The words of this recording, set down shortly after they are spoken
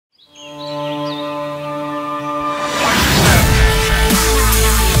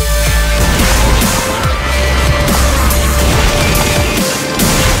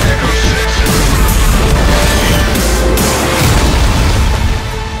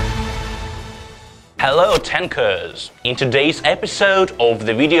Hello Tankers! In today's episode of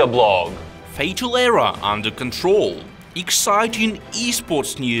the video blog, Fatal Error under control, exciting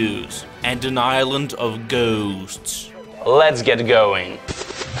esports news, and an island of ghosts. let's get going.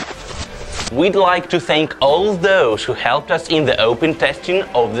 We'd like to thank all those who helped us in the open testing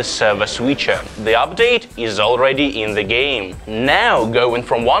of the server switcher. The update is already in the game. Now going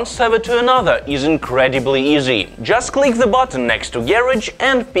from one server to another is incredibly easy. Just click the button next to Garage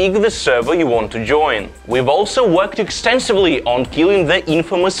and pick the server you want to join. We've also worked extensively on killing the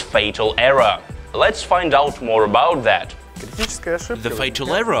infamous Fatal Error. Let's find out more about that. The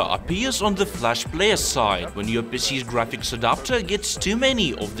fatal error appears on the Flash player side when your PC's graphics adapter gets too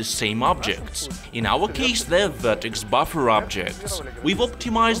many of the same objects. In our case, they're vertex buffer objects. We've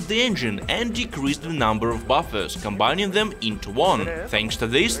optimized the engine and decreased the number of buffers, combining them into one. Thanks to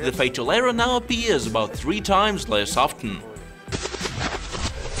this, the fatal error now appears about 3 times less often.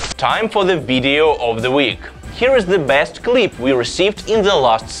 Time for the video of the week. Here is the best clip we received in the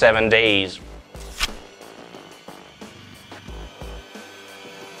last 7 days.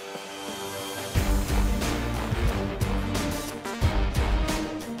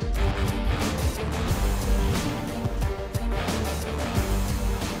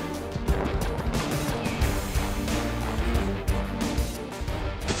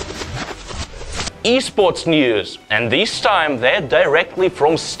 Esports news, and this time they're directly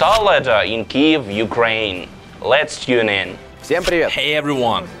from StarLadder in Kiev, Ukraine. Let's tune in. Всем привет! Hey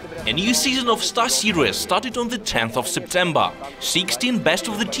everyone! A new season of Star Series started on the 10th of September. 16 best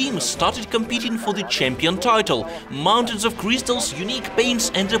of the teams started competing for the champion title, mountains of crystals, unique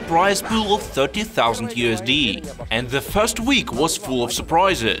paints and a prize pool of 30,000 USD. And the first week was full of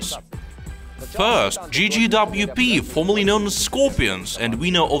surprises. First, GGWP, formerly known as Scorpions and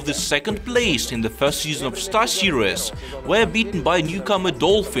winner of the second place in the first season of Star Series, were beaten by newcomer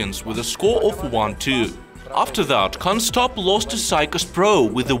Dolphins with a score of 1-2. After that, Can't Stop lost to Psychos Pro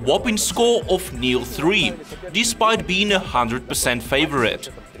with a whopping score of 0-3, despite being 100% favorite.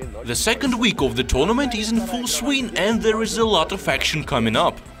 The second week of the tournament is in full swing and there is a lot of action coming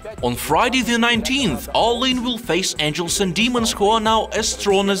up. On Friday the 19th, All In will face Angels and Demons, who are now as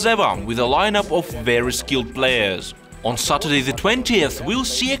strong as ever, with a lineup of very skilled players. On Saturday the 20th, we'll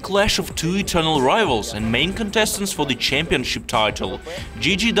see a clash of 2 eternal rivals and main contestants for the championship title,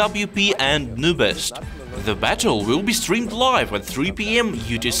 GGWP and Nubest. The battle will be streamed live at 3 PM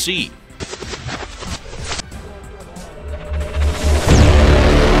UTC.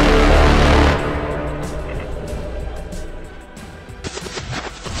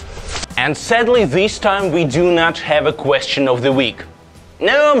 And sadly, this time we do not have a question of the week.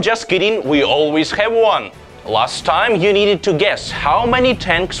 No, I'm just kidding, we always have one. Last time you needed to guess how many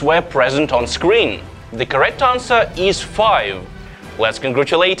tanks were present on screen. The correct answer is 5. Let's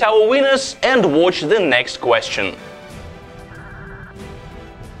congratulate our winners and watch the next question.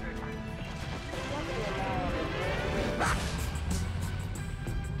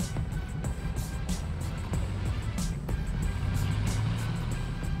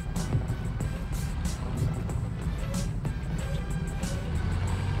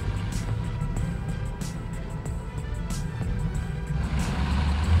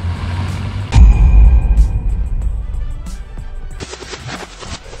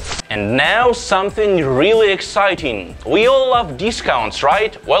 And now something really exciting. We all love discounts,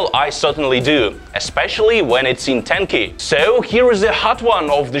 right? Well, I certainly do, especially when it's in Tanki. So here is a hot one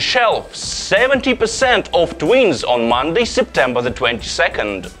off the shelf. 70% off twins on Monday, September the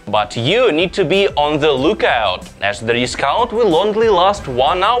 22nd. But you need to be on the lookout, as the discount will only last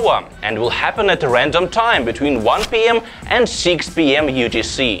 1 hour and will happen at a random time between 1 PM and 6 PM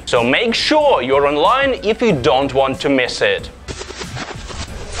UTC. So make sure you're online if you don't want to miss it.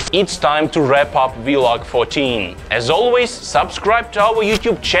 It's time to wrap up Vlog 14. As always, subscribe to our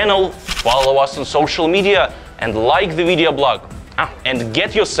YouTube channel, follow us on social media and like the video blog. And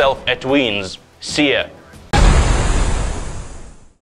get yourself a twins. See ya!